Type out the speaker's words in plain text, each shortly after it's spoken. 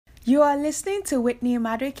You are listening to Whitney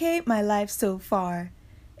Madueke, My Life So Far.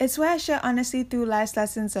 It's where I share honestly through life's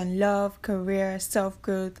lessons on love, career,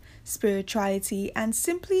 self-growth, spirituality, and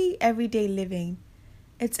simply everyday living.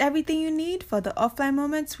 It's everything you need for the offline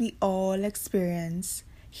moments we all experience.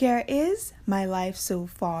 Here is My Life So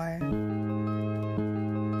Far.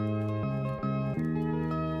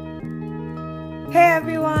 Hey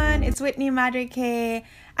everyone, it's Whitney Madueke,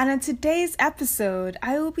 and in today's episode,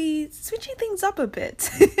 I will be switching things up a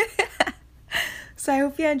bit. So I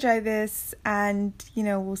hope you enjoy this, and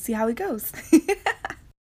we'll see how it goes.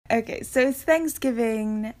 Okay, so it's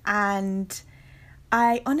Thanksgiving, and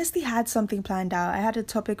I honestly had something planned out. I had a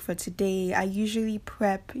topic for today. I usually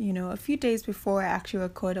prep, a few days before I actually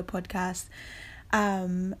record a podcast.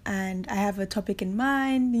 And I have a topic in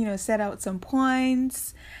mind, set out some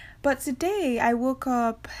points. But today I woke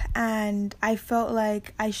up and I felt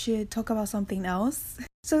like I should talk about something else.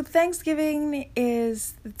 So Thanksgiving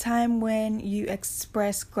is the time when you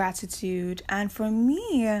express gratitude. And for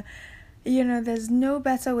me, there's no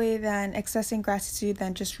better way than expressing gratitude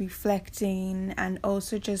than just reflecting and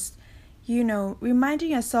also just,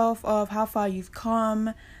 reminding yourself of how far you've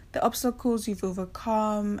come, the obstacles you've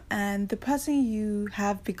overcome, and the person you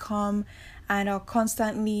have become and are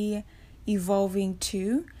constantly evolving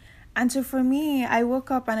to. And so for me, I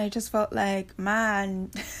woke up and I just felt like, man,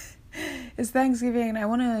 it's Thanksgiving and I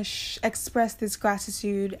want to express this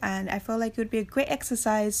gratitude. And I felt like it would be a great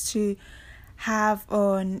exercise to have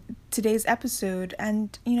on today's episode.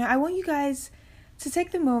 And, I want you guys to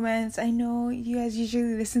take the moment. I know you guys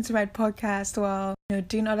usually listen to my podcast while,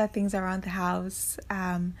 doing other things around the house.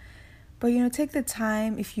 But, take the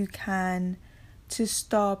time if you can to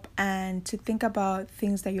stop and to think about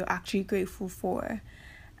things that you're actually grateful for.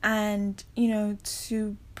 And,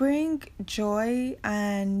 to bring joy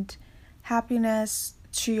and happiness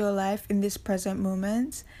to your life in this present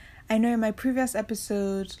moment. I know in my previous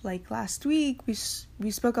episode, like last week, we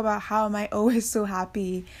spoke about how am I always so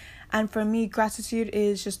happy. And for me, gratitude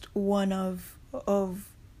is just one of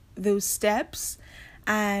those steps.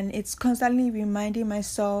 And it's constantly reminding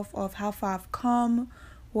myself of how far I've come,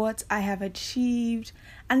 what I have achieved,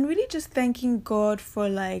 and really just thanking God for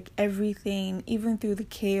like everything, even through the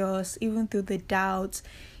chaos, even through the doubts,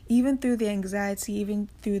 even through the anxiety, even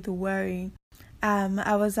through the worry.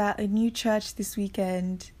 I was at a new church this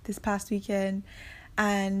past weekend,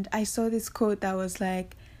 and I saw this quote that was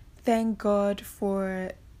like, thank God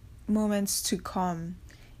for moments to come.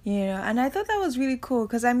 And I thought that was really cool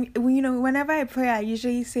because whenever I pray, I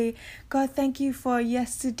usually say, God, thank you for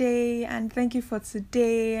yesterday and thank you for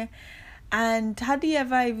today. And how do you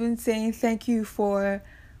ever even say thank you for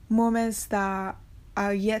moments that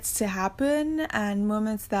are yet to happen and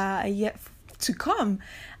moments that are yet to come?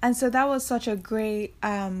 And so that was such a great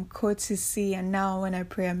quote to see. And now when I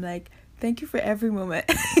pray, I'm like, thank you for every moment.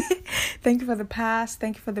 Thank you for the past.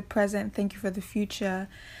 Thank you for the present. Thank you for the future.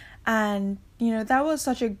 And, that was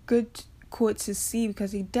such a good quote to see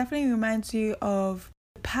because it definitely reminds you of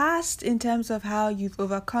the past in terms of how you've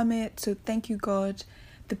overcome it. So thank you, God.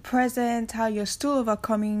 The present, how you're still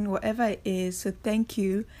overcoming whatever it is. So thank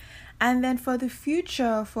you. And then for the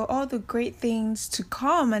future, for all the great things to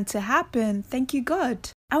come and to happen, thank you, God.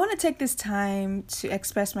 I want to take this time to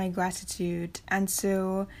express my gratitude. And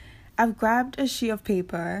so I've grabbed a sheet of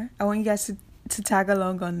paper. I want you guys to tag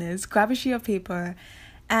along on this. Grab a sheet of paper.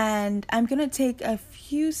 And I'm going to take a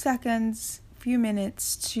few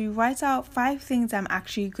minutes to write out 5 things I'm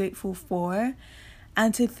actually grateful for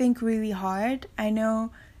and to think really hard. I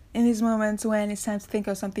know in these moments when it's time to think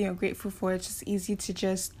of something you're grateful for, it's just easy to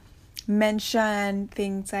just mention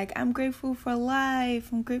things like, I'm grateful for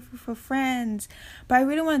life, I'm grateful for friends. But I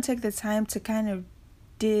really want to take the time to kind of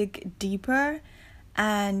dig deeper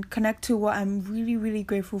and connect to what I'm really, really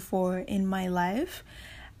grateful for in my life.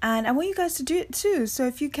 And I want you guys to do it too. So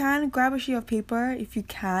if you can, grab a sheet of paper. If you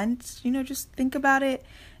can't, just think about it.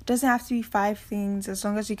 It doesn't have to be 5 things. As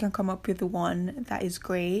long as you can come up with one, that is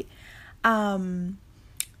great. But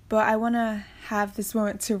I want to have this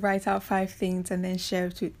moment to write out 5 things and then share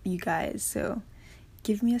it with you guys. So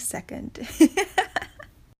give me a second.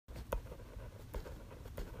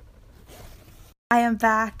 I am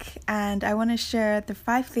back and I want to share the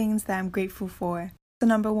 5 things that I'm grateful for. So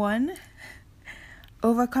number 1,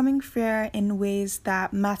 overcoming fear in ways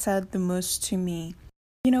that matter the most to me.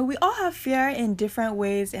 We all have fear in different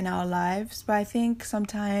ways in our lives, but I think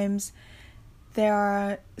sometimes there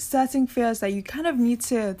are certain fears that you kind of need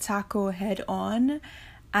to tackle head on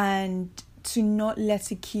and to not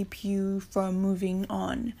let it keep you from moving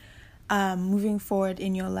forward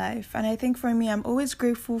in your life. And I think for me, I'm always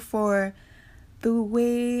grateful for the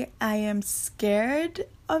way I am scared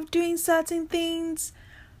of doing certain things,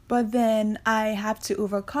 but then I have to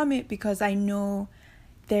overcome it because I know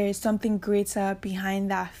there is something greater behind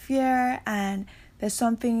that fear, and there's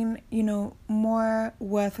something, more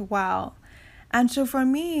worthwhile. And so for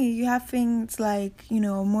me, you have things like,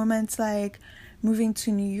 moments like moving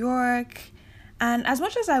to New York. And as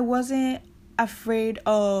much as I wasn't afraid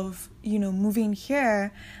of, moving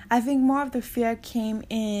here, I think more of the fear came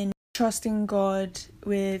in trusting God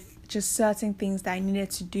with just certain things that I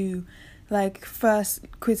needed to do. Like first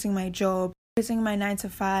quitting my job, quitting my 9 to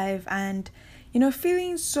 5, and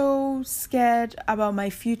feeling so scared about my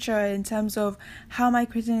future in terms of how am I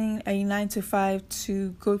quitting a 9 to 5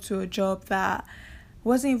 to go to a job that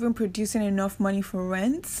wasn't even producing enough money for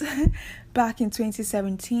rent back in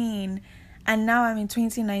 2017. And now I'm in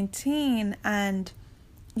 2019, and,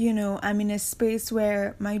 I'm in a space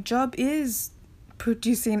where my job is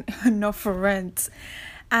producing enough for rent.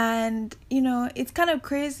 And, it's kind of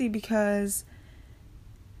crazy because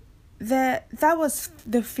that was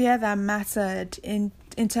the fear that mattered in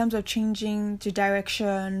terms of changing the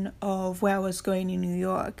direction of where I was going in New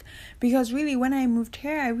York. Because really, when I moved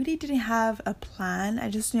here, I really didn't have a plan. I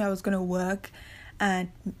just knew I was going to work and,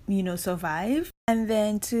 survive. And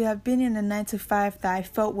then to have been in a 9 to 5 that I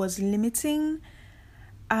felt was limiting,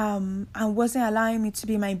 and wasn't allowing me to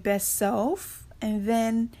be my best self. And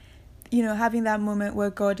then, having that moment where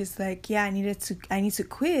God is like, yeah, I need to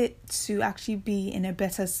quit to actually be in a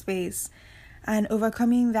better space, and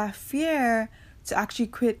overcoming that fear to actually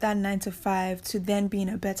quit that 9 to 5 to then be in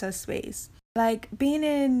a better space. Like being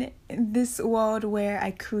in this world where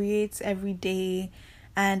I create every day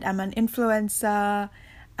and I'm an influencer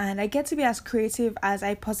and I get to be as creative as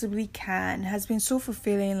I possibly can has been so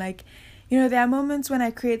fulfilling. Like, there are moments when I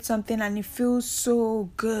create something and it feels so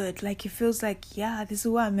good. Like, it feels like, yeah, this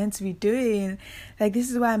is what I'm meant to be doing. Like, this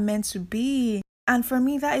is what I'm meant to be. And for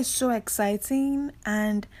me, that is so exciting.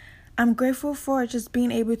 And I'm grateful for just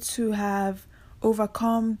being able to have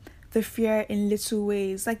overcome the fear in little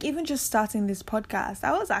ways. Like, even just starting this podcast,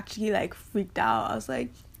 I was actually, freaked out. I was like,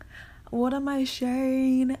 what am I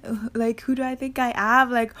sharing? Like, who do I think I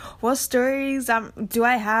have? Like, what stories do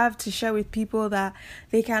I have to share with people that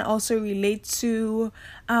they can also relate to?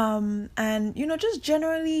 And, just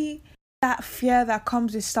generally that fear that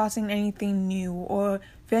comes with starting anything new or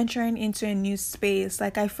venturing into a new space.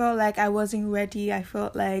 Like, I felt like I wasn't ready. I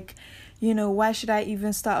felt like, why should I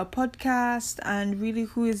even start a podcast? And really,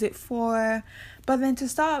 who is it for? But then to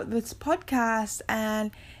start this podcast,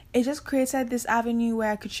 and it just created this avenue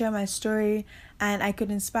where I could share my story and I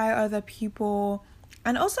could inspire other people.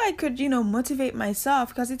 And also I could, motivate myself,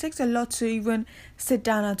 because it takes a lot to even sit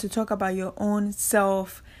down and to talk about your own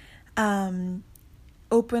self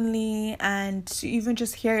openly, and to even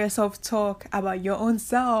just hear yourself talk about your own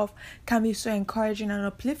self can be so encouraging and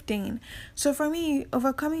uplifting. So for me,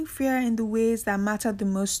 overcoming fear in the ways that matter the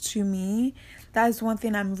most to me, that is one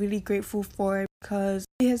thing I'm really grateful for, because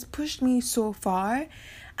it has pushed me so far.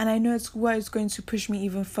 And I know it's what is going to push me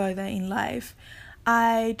even further in life.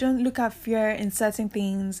 I don't look at fear in certain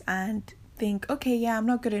things and think, okay, yeah, I'm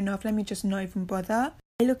not good enough. Let me just not even bother.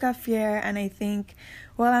 I look at fear and I think,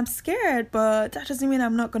 well, I'm scared, but that doesn't mean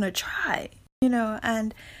I'm not going to try,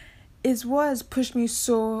 and it's what has pushed me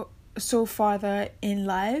so farther in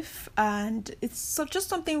life. And it's just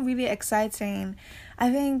something really exciting.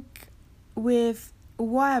 I think with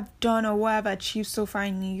what I've done or what I've achieved so far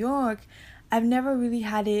in New York, I've never really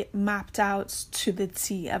had it mapped out to the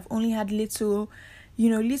T. I've only had little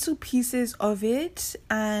pieces of it.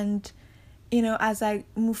 And, as I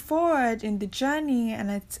move forward in the journey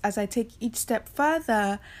and as I take each step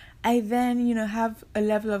further, I then, have a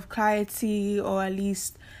level of clarity, or at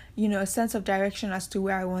least, a sense of direction as to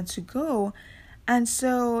where I want to go. And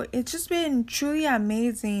so it's just been truly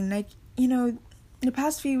amazing. Like, the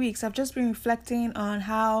past few weeks, I've just been reflecting on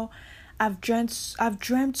how I've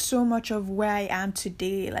dreamt so much of where I am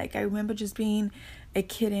today. Like, I remember just being a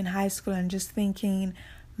kid in high school and just thinking,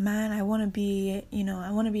 man, I want to be in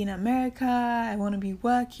America. I want to be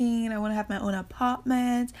working. I want to have my own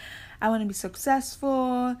apartment. I want to be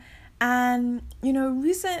successful. And,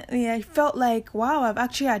 recently I felt like, wow, I've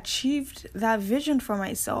actually achieved that vision for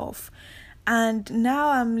myself. And now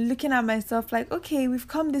I'm looking at myself like, okay, we've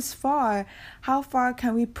come this far. How far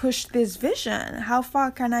can we push this vision? How far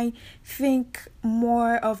can I think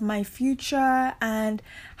more of my future? And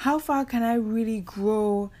how far can I really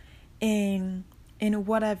grow in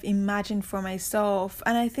what I've imagined for myself?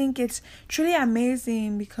 And I think it's truly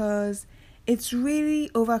amazing, because it's really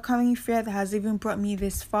overcoming fear that has even brought me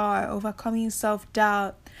this far, overcoming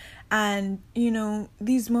self-doubt. And,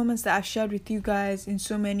 these moments that I've shared with you guys in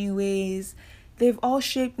so many ways, they've all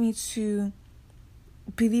shaped me to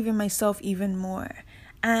believe in myself even more.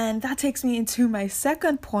 And that takes me into my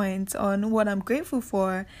second point on what I'm grateful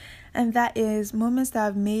for, and that is moments that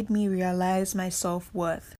have made me realize my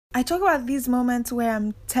self-worth. I talk about these moments where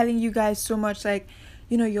I'm telling you guys so much, like,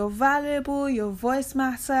 you're valuable, your voice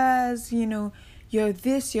matters, you're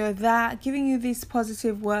this, you're that, giving you these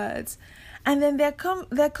positive words. And then there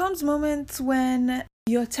comes moments when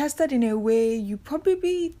you're tested in a way you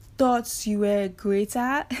probably thought you were great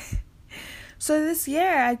at. So this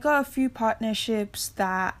year, I got a few partnerships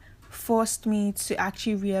that forced me to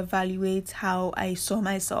actually reevaluate how I saw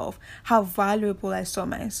myself, how valuable I saw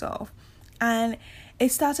myself. And it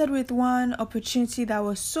started with one opportunity that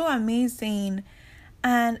was so amazing.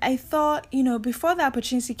 And I thought, before the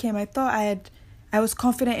opportunity came, I thought I was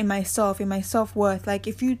confident in myself, in my self-worth. Like,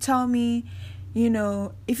 if you tell me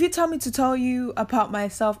to tell you about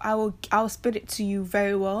myself, I'll spit it to you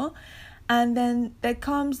very well. And then there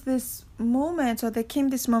came this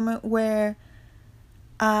moment where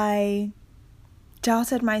I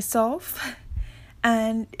doubted myself.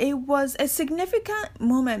 And it was a significant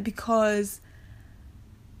moment because,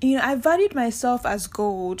 I valued myself as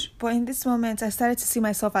gold. But in this moment, I started to see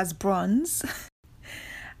myself as bronze.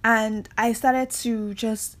 And I started to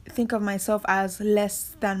just think of myself as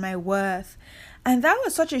less than my worth. And that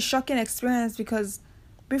was such a shocking experience because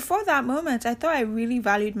before that moment, I thought I really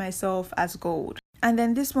valued myself as gold. And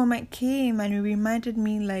then this moment came and it reminded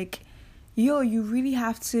me like, you really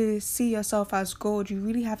have to see yourself as gold. You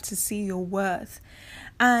really have to see your worth.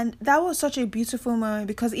 And that was such a beautiful moment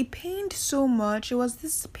because it pained so much. It was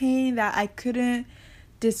this pain that I couldn't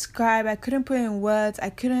describe. I couldn't put in words. I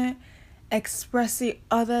couldn't express it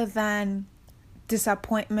other than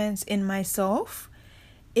disappointments in myself.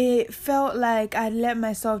 It felt like I let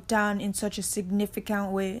myself down in such a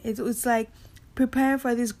significant way. It was like preparing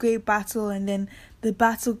for this great battle, and then the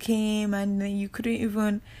battle came and then you couldn't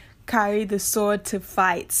even carry the sword to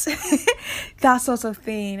fight. That sort of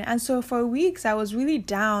thing. And so for weeks I was really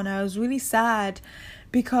down. I was really sad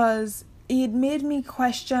because it made me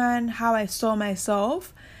question how I saw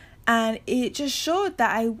myself. And it just showed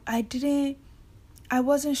that I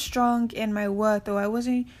wasn't strong in my worth, or I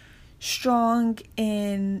wasn't strong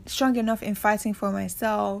enough in fighting for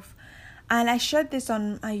myself. And I shared this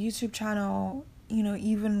on my YouTube channel,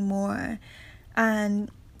 even more.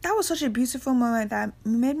 And that was such a beautiful moment that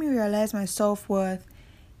made me realize my self-worth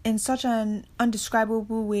in such an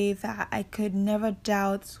undescribable way that I could never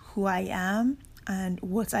doubt who I am and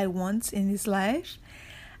what I want in this life.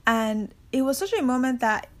 And it was such a moment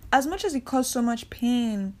that, as much as it caused so much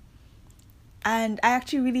pain, and I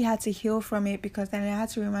actually really had to heal from it, because then I had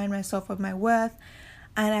to remind myself of my worth,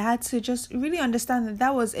 and I had to just really understand that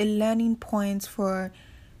that was a learning point for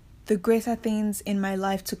the greater things in my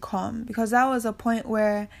life to come, because that was a point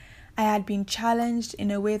where I had been challenged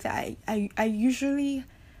in a way that I usually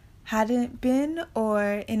hadn't been,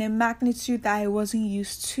 or in a magnitude that I wasn't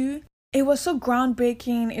used to. It was so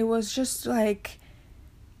groundbreaking. It was just like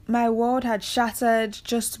my world had shattered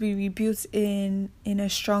just to be rebuilt in a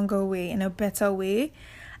stronger way, in a better way.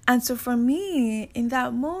 And so for me, in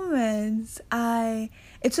that moment,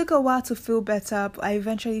 it took a while to feel better, but I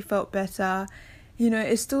eventually felt better.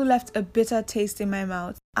 It still left a bitter taste in my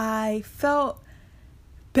mouth. I felt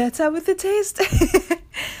better with the taste.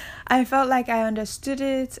 I felt like I understood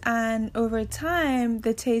it, and over time,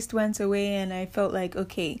 the taste went away, and I felt like,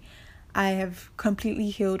 okay, I have completely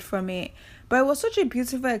healed from it. But it was such a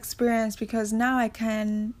beautiful experience, because now I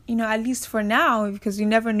can, at least for now, because you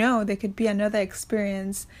never know, there could be another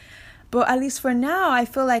experience. But at least for now, I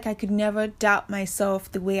feel like I could never doubt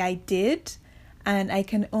myself the way I did. And I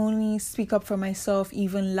can only speak up for myself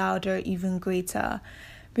even louder, even greater.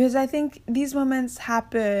 Because I think these moments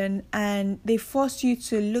happen and they force you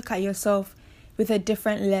to look at yourself with a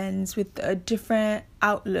different lens, with a different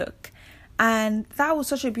outlook. And that was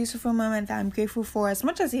such a beautiful moment that I'm grateful for. As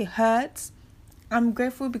much as it hurts, I'm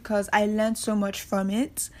grateful because I learned so much from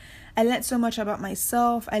it. I learned so much about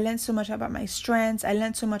myself. I learned so much about my strengths. I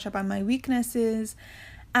learned so much about my weaknesses.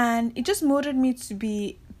 And it just molded me to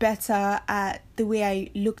be better at the way I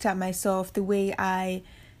looked at myself, the way I,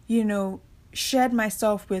 shared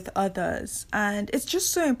myself with others. And it's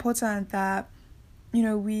just so important that,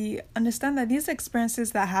 we understand that these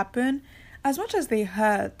experiences that happen, as much as they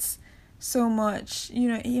hurt so much,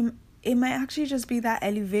 it might actually just be that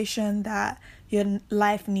elevation that your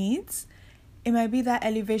life needs. It might be that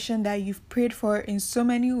elevation that you've prayed for in so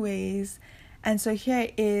many ways. And so here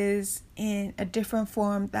it is in a different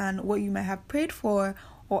form than what you might have prayed for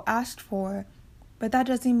or asked for. But that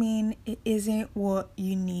doesn't mean it isn't what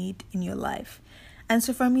you need in your life. And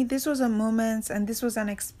so for me, this was a moment and this was an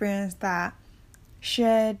experience that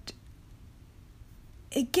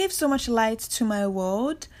it gave so much light to my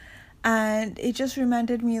world, and it just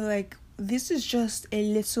reminded me like this is just a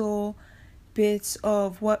little bit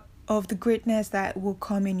of the greatness that will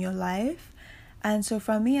come in your life. And so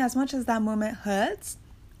for me, as much as that moment hurts,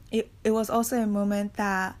 it was also a moment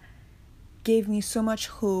that gave me so much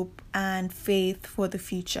hope and faith for the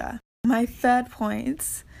future. My third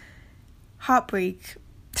point, heartbreak.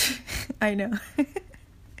 I know.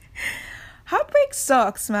 Heartbreak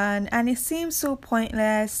sucks, man, and it seems so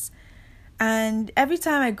pointless. And every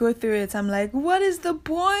time I go through it, I'm like, what is the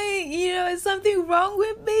point? Is something wrong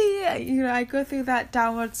with me? I go through that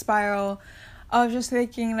downward spiral of just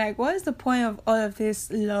thinking, like, what is the point of all of this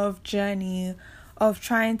love journey of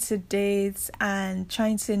trying to date and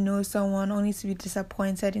trying to know someone only to be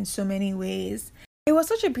disappointed in so many ways? It was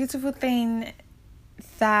such a beautiful thing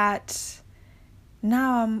that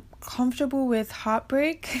now I'm comfortable with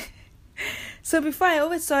heartbreak. So before, I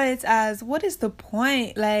always saw it as, what is the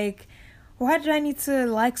point? Like, why do I need to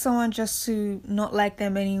like someone just to not like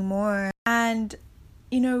them anymore? And,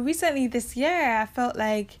 recently this year, I felt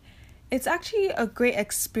like it's actually a great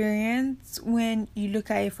experience when you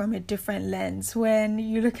look at it from a different lens, when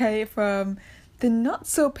you look at it from the not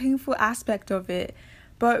so painful aspect of it,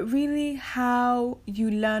 but really how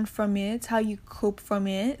you learn from it, how you cope from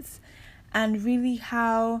it, and really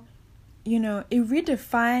how, it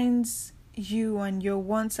redefines you and your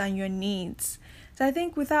wants and your needs. So I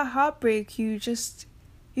think without heartbreak, you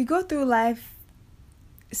go through life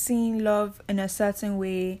seeing love in a certain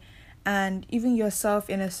way and even yourself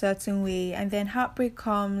in a certain way, and then heartbreak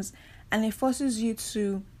comes and it forces you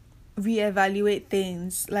to reevaluate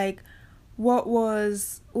things. Like, what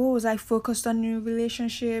was I focused on in a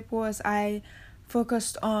relationship? What was I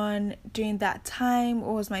focused on during that time?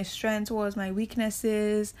 What was my strengths? What was my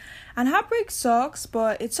weaknesses? And heartbreak sucks,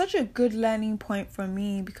 but it's such a good learning point for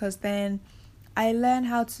me, because then I learn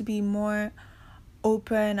how to be more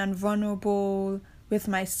open and vulnerable with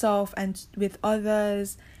myself and with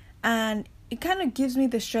others, and it kind of gives me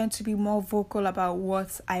the strength to be more vocal about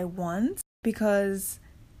what I want, because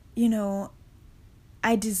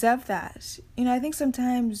I deserve that. I think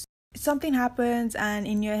sometimes something happens and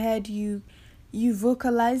in your head you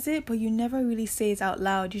vocalize it, but you never really say it out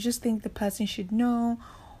loud. You just think the person should know,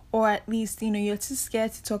 or at least, you're too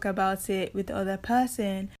scared to talk about it with the other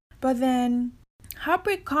person. But then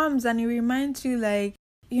heartbreak comes and it reminds you, like,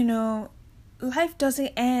 life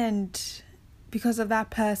doesn't end because of that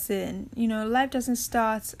person. Life doesn't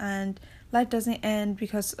start and life doesn't end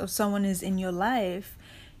because of someone is in your life.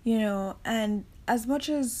 And as much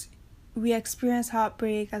as we experience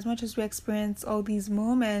heartbreak, as much as we experience all these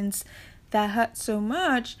moments that hurt so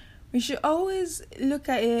much, we should always look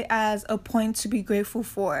at it as a point to be grateful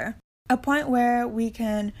for. A point where we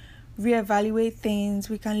can reevaluate things,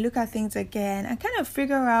 we can look at things again and kind of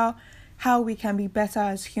figure out how we can be better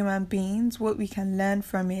as human beings, what we can learn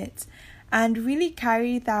from it, and really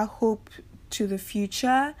carry that hope to the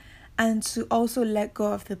future, and to also let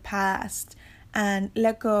go of the past and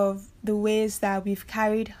let go of the ways that we've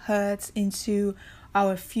carried hurt into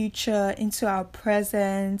our future, into our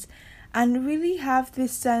present, and really have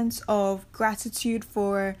this sense of gratitude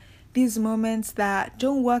for these moments that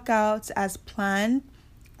don't work out as planned,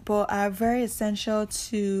 but are very essential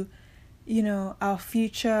to, our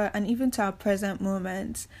future and even to our present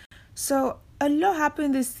moments. So a lot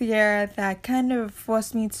happened this year that kind of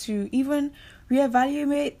forced me to even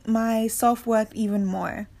reevaluate my self-worth even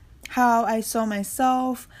more. How I saw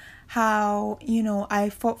myself, how, I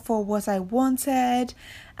fought for what I wanted,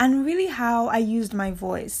 and really how I used my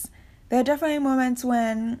voice. There are definitely moments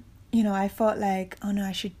when, I felt like, oh no,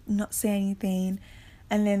 I should not say anything.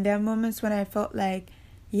 And then there are moments when I felt like,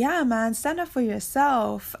 yeah, man, stand up for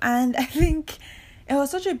yourself. And I think it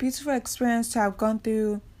was such a beautiful experience to have gone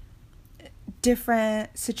through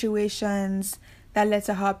different situations that led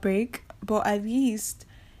to heartbreak. But at least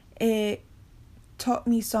it taught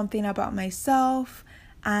me something about myself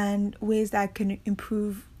and ways that I can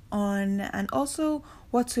improve on, and also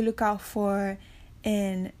what to look out for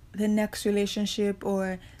in the next relationship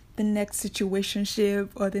or the next situationship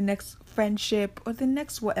or the next friendship or the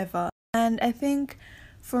next whatever. And I think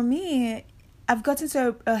for me, I've gotten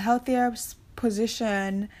to a healthier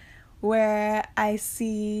position where I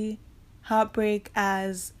see heartbreak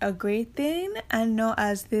as a great thing and not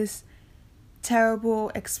as this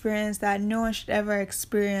terrible experience that no one should ever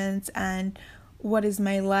experience, and what is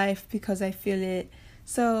my life because I feel it.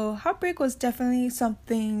 So heartbreak was definitely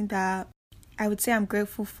something that I would say I'm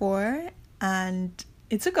grateful for, and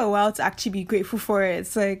it took a while to actually be grateful for it.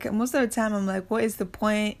 It's like most of the time I'm like, what is the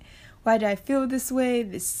point? Why do I feel this way?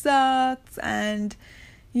 This sucks. And,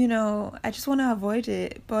 I just want to avoid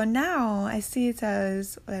it. But now I see it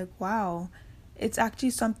as like, wow, it's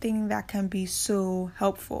actually something that can be so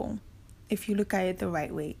helpful if you look at it the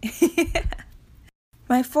right way.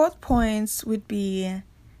 My fourth point would be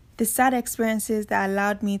the sad experiences that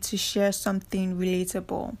allowed me to share something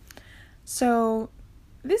relatable. So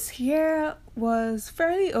this year was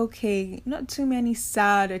fairly okay, not too many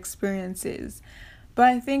sad experiences, but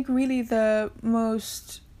I think really the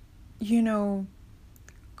most,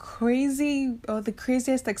 crazy or the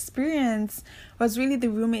craziest experience was really the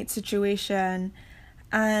roommate situation.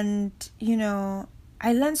 And,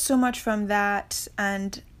 I learned so much from that,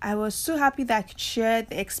 and I was so happy that I could share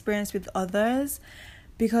the experience with others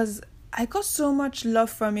because I got so much love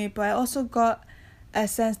from it, but I also got a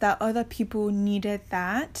sense that other people needed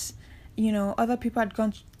that. Other people had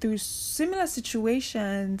gone through similar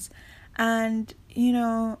situations, and,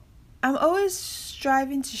 I'm always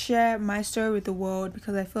striving to share my story with the world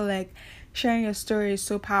because I feel like sharing your story is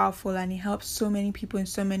so powerful and it helps so many people in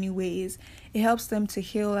so many ways. It helps them to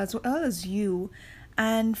heal as well as you.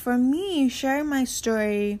 And for me, sharing my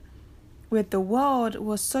story with the world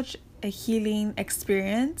was such a healing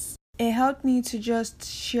experience. It helped me to just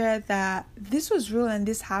share that this was real and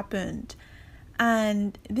this happened.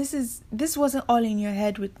 And this wasn't all in your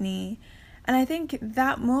head with me. And I think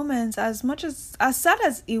that moment, as sad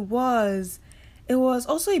as it was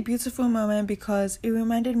also a beautiful moment because it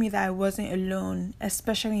reminded me that I wasn't alone,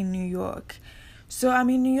 especially in New York. So I'm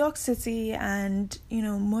in New York City, and,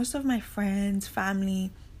 most of my friends,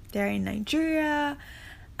 family, they're in Nigeria.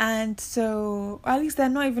 And so, or at least they're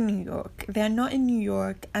not even in New York. They're not in New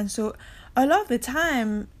York. And so a lot of the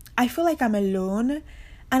time, I feel like I'm alone,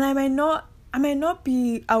 and I might not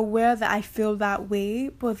be aware that I feel that way,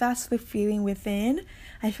 but that's the feeling within.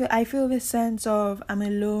 I feel this sense of I'm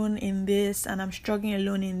alone in this and I'm struggling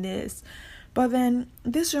alone in this. But then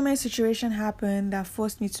this roommate situation happened that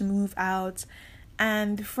forced me to move out,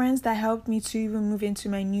 and the friends that helped me to even move into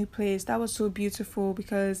my new place, that was so beautiful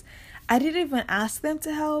because I didn't even ask them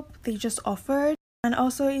to help, they just offered. And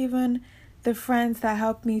also even the friends that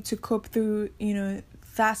helped me to cope through,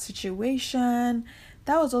 that situation,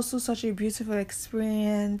 that was also such a beautiful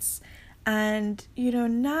experience. And,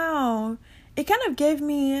 now it kind of gave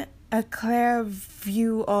me a clear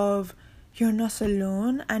view of you're not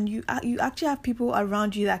alone, and you actually have people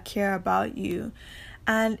around you that care about you.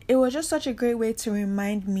 And it was just such a great way to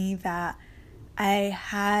remind me that I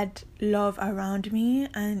had love around me,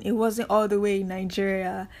 and it wasn't all the way in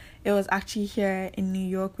Nigeria. It was actually here in New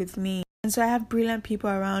York with me. And so I have brilliant people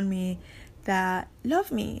around me that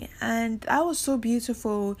love me, and that was so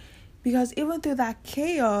beautiful because even through that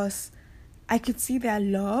chaos, I could see their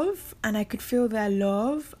love and I could feel their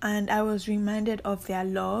love, and I was reminded of their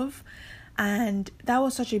love, and that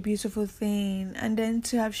was such a beautiful thing. And then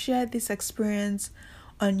to have shared this experience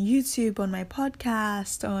on YouTube, on my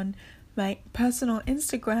podcast, on my personal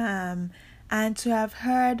Instagram, and to have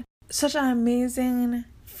heard such an amazing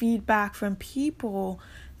feedback from people,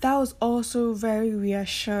 that was also very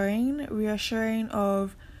reassuring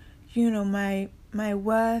of, my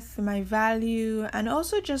worth, my value, and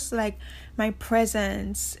also just like my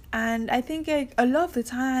presence. And I think like a lot of the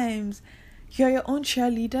times you're your own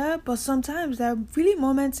cheerleader, but sometimes there are really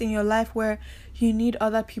moments in your life where you need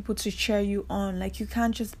other people to cheer you on. Like you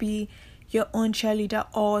can't just be your own cheerleader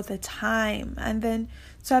all the time. And then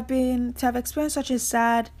to have experienced such a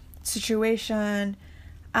sad situation,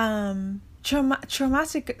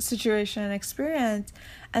 traumatic situation experience,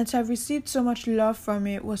 and to have received so much love from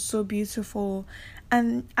it was so beautiful.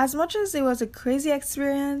 And as much as it was a crazy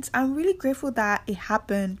experience, I'm really grateful that it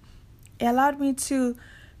happened. It allowed me to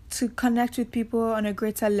connect with people on a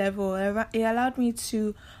greater level. It allowed me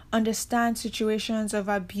to understand situations of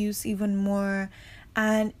abuse even more,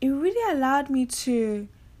 and it really allowed me to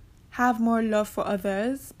have more love for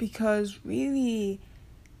others, because really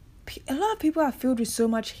a lot of people are filled with so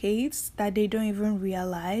much hate that they don't even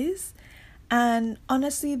realize. And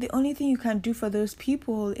honestly, the only thing you can do for those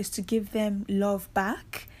people is to give them love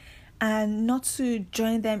back and not to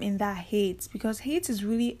join them in that hate, because hate is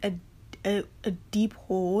really a deep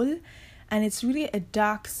hole, and it's really a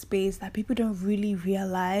dark space that people don't really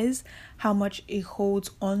realize how much it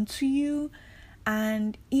holds on to you.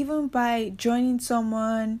 And even by joining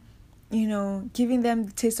someone, giving them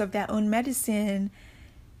the taste of their own medicine,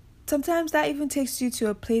 sometimes that even takes you to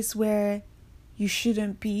a place where you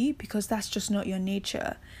shouldn't be, because that's just not your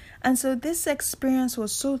nature. And so this experience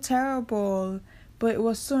was so terrible, but it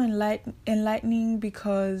was so enlightening,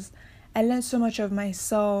 because I learned so much of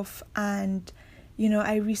myself, and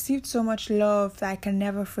I received so much love that I can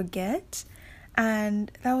never forget.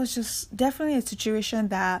 And that was just definitely a situation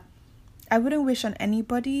that I wouldn't wish on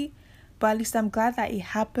anybody, but at least I'm glad that it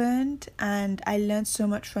happened, and I learned so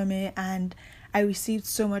much from it, and I received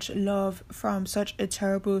so much love from such a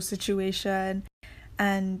terrible situation.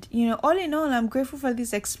 And all in all, I'm grateful for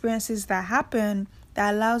these experiences that happen,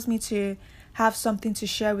 that allows me to have something to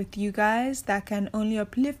share with you guys that can only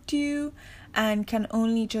uplift you and can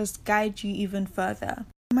only just guide you even further.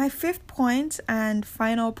 My fifth point and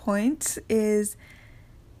final point is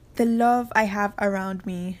the love I have around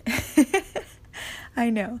me. I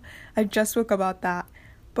know, I just spoke about that.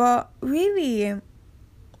 But really,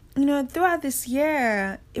 throughout this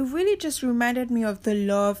year, it really just reminded me of the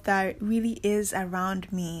love that really is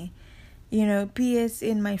around me. Be it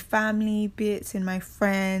in my family, be it in my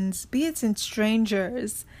friends, be it in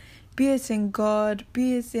strangers, be it in God,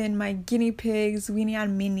 be it in my guinea pigs, Winnie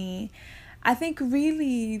and Minnie. I think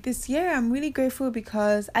really this year I'm really grateful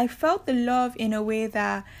because I felt the love in a way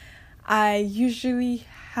that I usually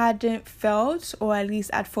hadn't felt, or at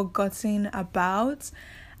least I'd forgotten about.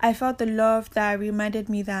 I felt the love that reminded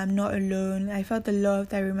me that I'm not alone. I felt the love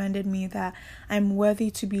that reminded me that I'm worthy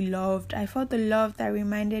to be loved. I felt the love that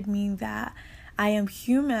reminded me that I am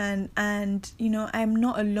human, and I'm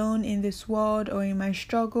not alone in this world, or in my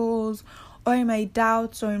struggles, or in my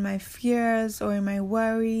doubts, or in my fears, or in my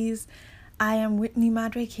worries. I am Whitney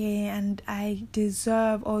Madueke, and I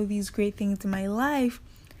deserve all these great things in my life.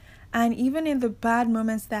 And even in the bad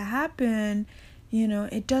moments that happen,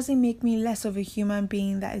 it doesn't make me less of a human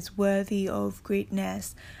being that is worthy of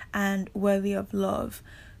greatness and worthy of love.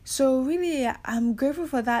 So really, I'm grateful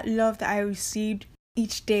for that love that I received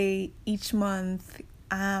each day, each month,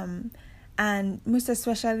 and most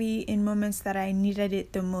especially in moments that I needed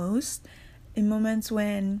it the most, in moments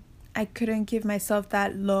when I couldn't give myself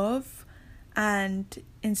that love, and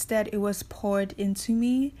instead it was poured into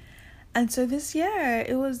me. And so this year,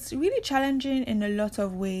 it was really challenging in a lot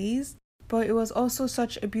of ways, but it was also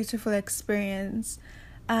such a beautiful experience.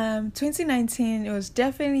 2019, it was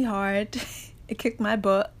definitely hard. It kicked my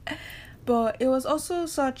butt. But it was also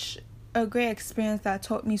such a great experience that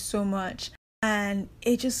taught me so much. And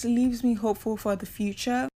it just leaves me hopeful for the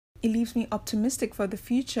future. It leaves me optimistic for the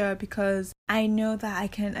future because I know that I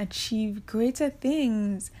can achieve greater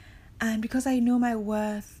things. And because I know my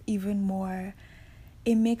worth even more,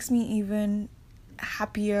 it makes me even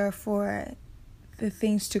happier for the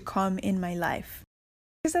things to come in my life.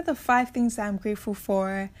 These are the 5 things that I'm grateful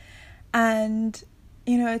for. And,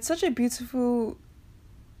 it's such a beautiful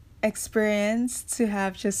experience to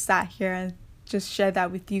have just sat here and just share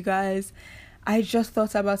that with you guys. I just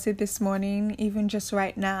thought about it this morning, even just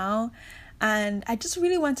right now. And I just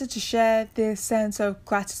really wanted to share this sense of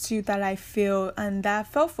gratitude that I feel, and that I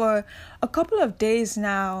felt for a couple of days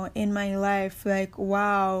now in my life. Like,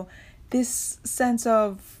 wow, this sense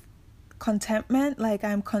of contentment, like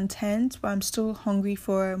I'm content, but I'm still hungry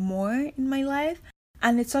for more in my life.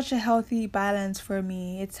 And it's such a healthy balance for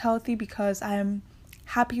me. It's healthy because I'm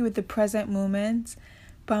happy with the present moment,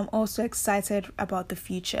 but I'm also excited about the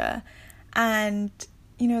future. And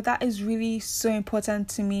that is really so important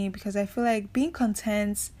to me because I feel like being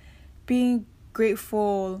content, being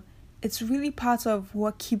grateful, it's really part of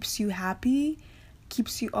what keeps you happy,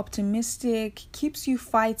 keeps you optimistic, keeps you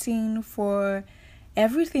fighting for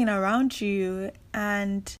everything around you.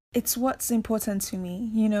 And it's what's important to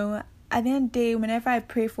me. At the end of the day, whenever I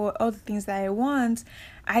pray for all the things that I want,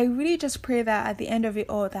 I really just pray that at the end of it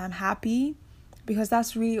all that I'm happy, because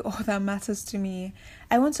that's really all that matters to me.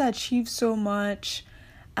 I want to achieve so much.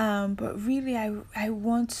 But really, I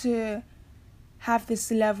want to have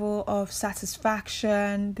this level of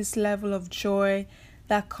satisfaction, this level of joy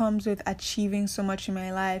that comes with achieving so much in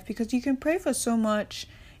my life. Because you can pray for so much,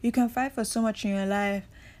 you can fight for so much in your life,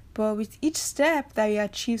 but with each step that you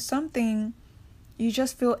achieve something, you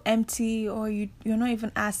just feel empty, or you're not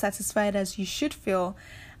even as satisfied as you should feel.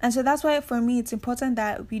 And so that's why for me, it's important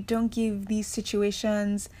that we don't give these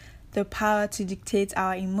situations the power to dictate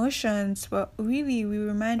our emotions, but really we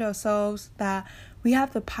remind ourselves that we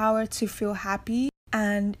have the power to feel happy.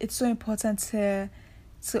 And it's so important to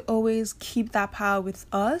always keep that power with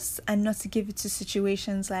us and not to give it to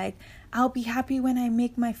situations like, I'll be happy when I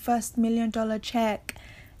make my first $1 million check.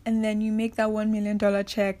 And then you make that $1 million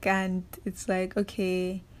check and it's like,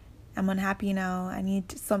 okay, I'm unhappy now. I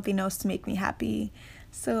need something else to make me happy.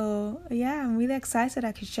 So yeah, I'm really excited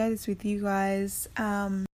I could share this with you guys.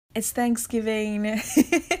 It's Thanksgiving.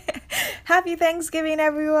 Happy Thanksgiving,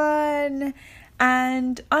 everyone.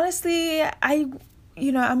 And honestly, I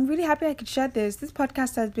I'm really happy I could share this. This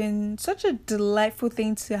podcast has been such a delightful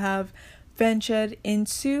thing to have ventured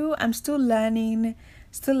into. I'm still learning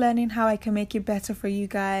how I can make it better for you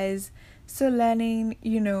guys. Still learning,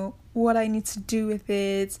 what I need to do with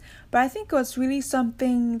it. But I think it was really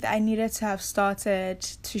something that I needed to have started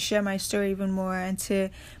to share my story even more and to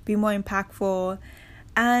be more impactful.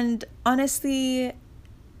 And honestly,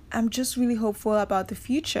 I'm just really hopeful about the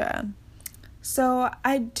future. So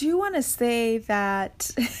I do want to say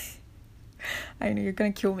that I know you're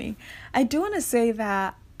going to kill me. I do want to say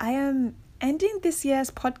that I am ending this year's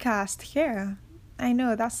podcast here. I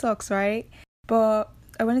know that sucks, right? But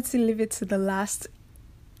I wanted to leave it to the last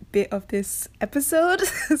bit of this episode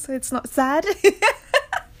so it's not sad.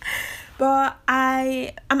 But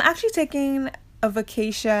I'm actually taking a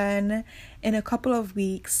vacation in a couple of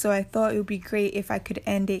weeks, so I thought it would be great if I could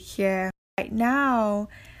end it here right now,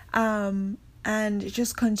 and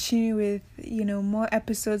just continue with more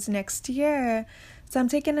episodes next year. So I'm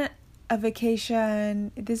taking a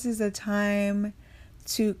vacation. This is a time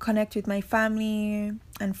to connect with my family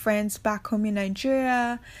and friends back home in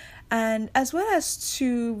Nigeria, and as well as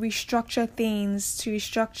to restructure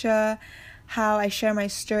how I share my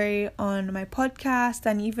story on my podcast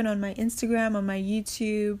and even on my Instagram, on my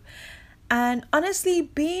YouTube. And honestly,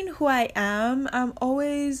 being who I am, I'm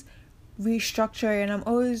always restructuring. I'm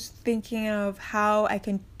always thinking of how I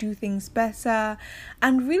can do things better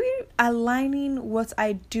and really aligning what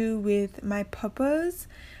I do with my purpose.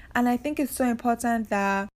 And I think it's so important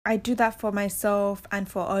that I do that for myself and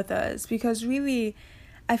for others, because really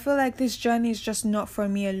I feel like this journey is just not for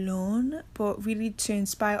me alone, but really to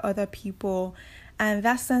inspire other people. And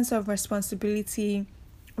that sense of responsibility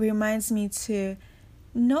reminds me to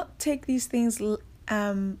not take these things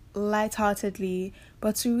lightheartedly,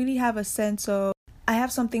 but to really have a sense of I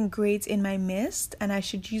have something great in my midst and I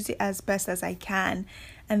should use it as best as I can.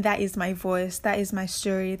 And that is my voice, that is my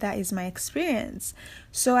story, that is my experience.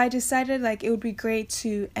 So I decided it would be great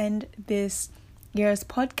to end this year's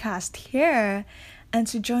podcast here and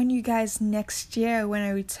to join you guys next year when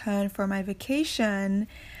I return for my vacation.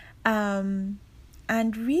 And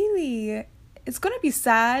really, it's going to be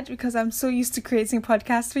sad because I'm so used to creating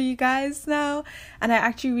podcasts for you guys now, and I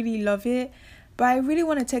actually really love it. But I really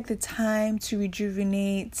want to take the time to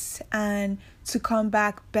rejuvenate and to come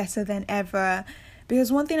back better than ever. Because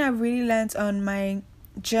one thing I really learned on my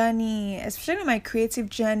journey, especially my creative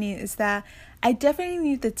journey, is that I definitely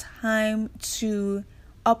need the time to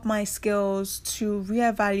up my skills, to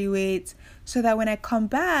reevaluate, so that when I come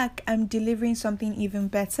back, I'm delivering something even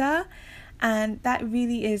better. And that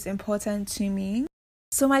really is important to me.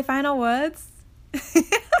 So my final words.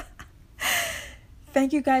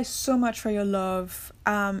 Thank you guys so much for your love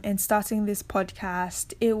in starting this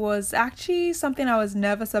podcast. It was actually something I was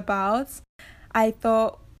nervous about. I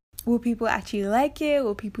thought, will people actually like it?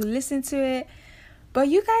 Will people listen to it? But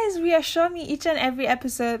you guys reassure me each and every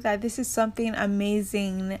episode that this is something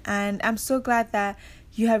amazing. And I'm so glad that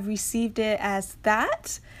you have received it as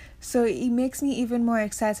that. So it makes me even more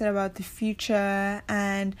excited about the future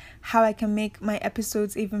and how I can make my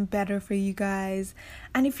episodes even better for you guys.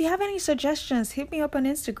 And if you have any suggestions, hit me up on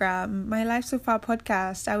Instagram, My Life So Far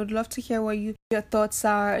podcast. I would love to hear what your thoughts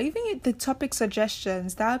are, even the topic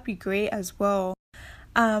suggestions. That would be great as well.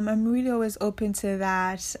 I'm really always open to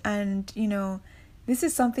that. And, this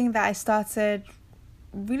is something that I started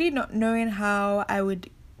really not knowing how I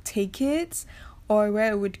would take it or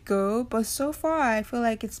where it would go, but so far I feel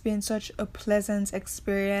like it's been such a pleasant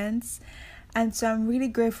experience. And so I'm really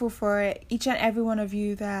grateful for each and every one of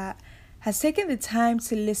you that has taken the time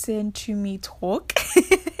to listen to me talk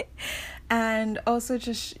and also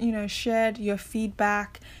just shared your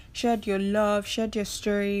feedback, shared your love, shared your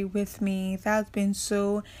story with me. That's been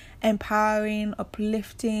so empowering,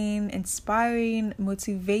 uplifting, inspiring,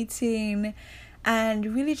 motivating,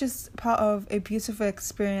 and really just part of a beautiful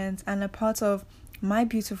experience and a part of my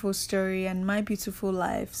beautiful story and my beautiful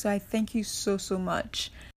life. So I thank you so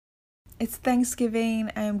much. It's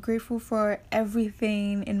Thanksgiving. I am grateful for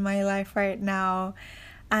everything in my life right now,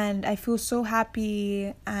 and I feel so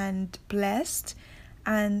happy and blessed.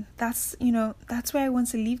 And that's where I want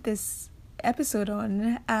to leave this episode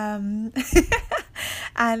on.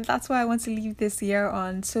 And that's why I want to leave this year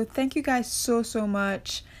on. So thank you guys so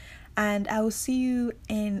much. And I will see you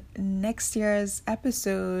in next year's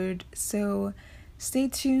episode. So stay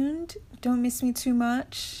tuned. Don't miss me too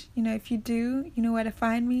much. If you do, you know where to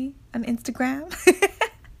find me on Instagram,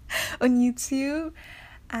 on YouTube.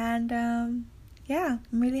 And I'm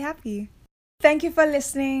really happy. Thank you for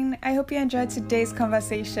listening. I hope you enjoyed today's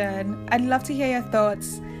conversation. I'd love to hear your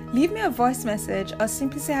thoughts. leave me a voice message or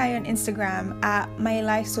simply say hi on Instagram at My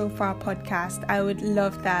Life So Far Podcast. I would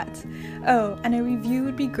love that. Oh, and a review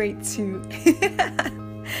would be great too.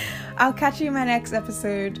 I'll catch you in my next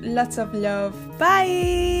episode. Lots of love.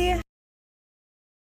 Bye.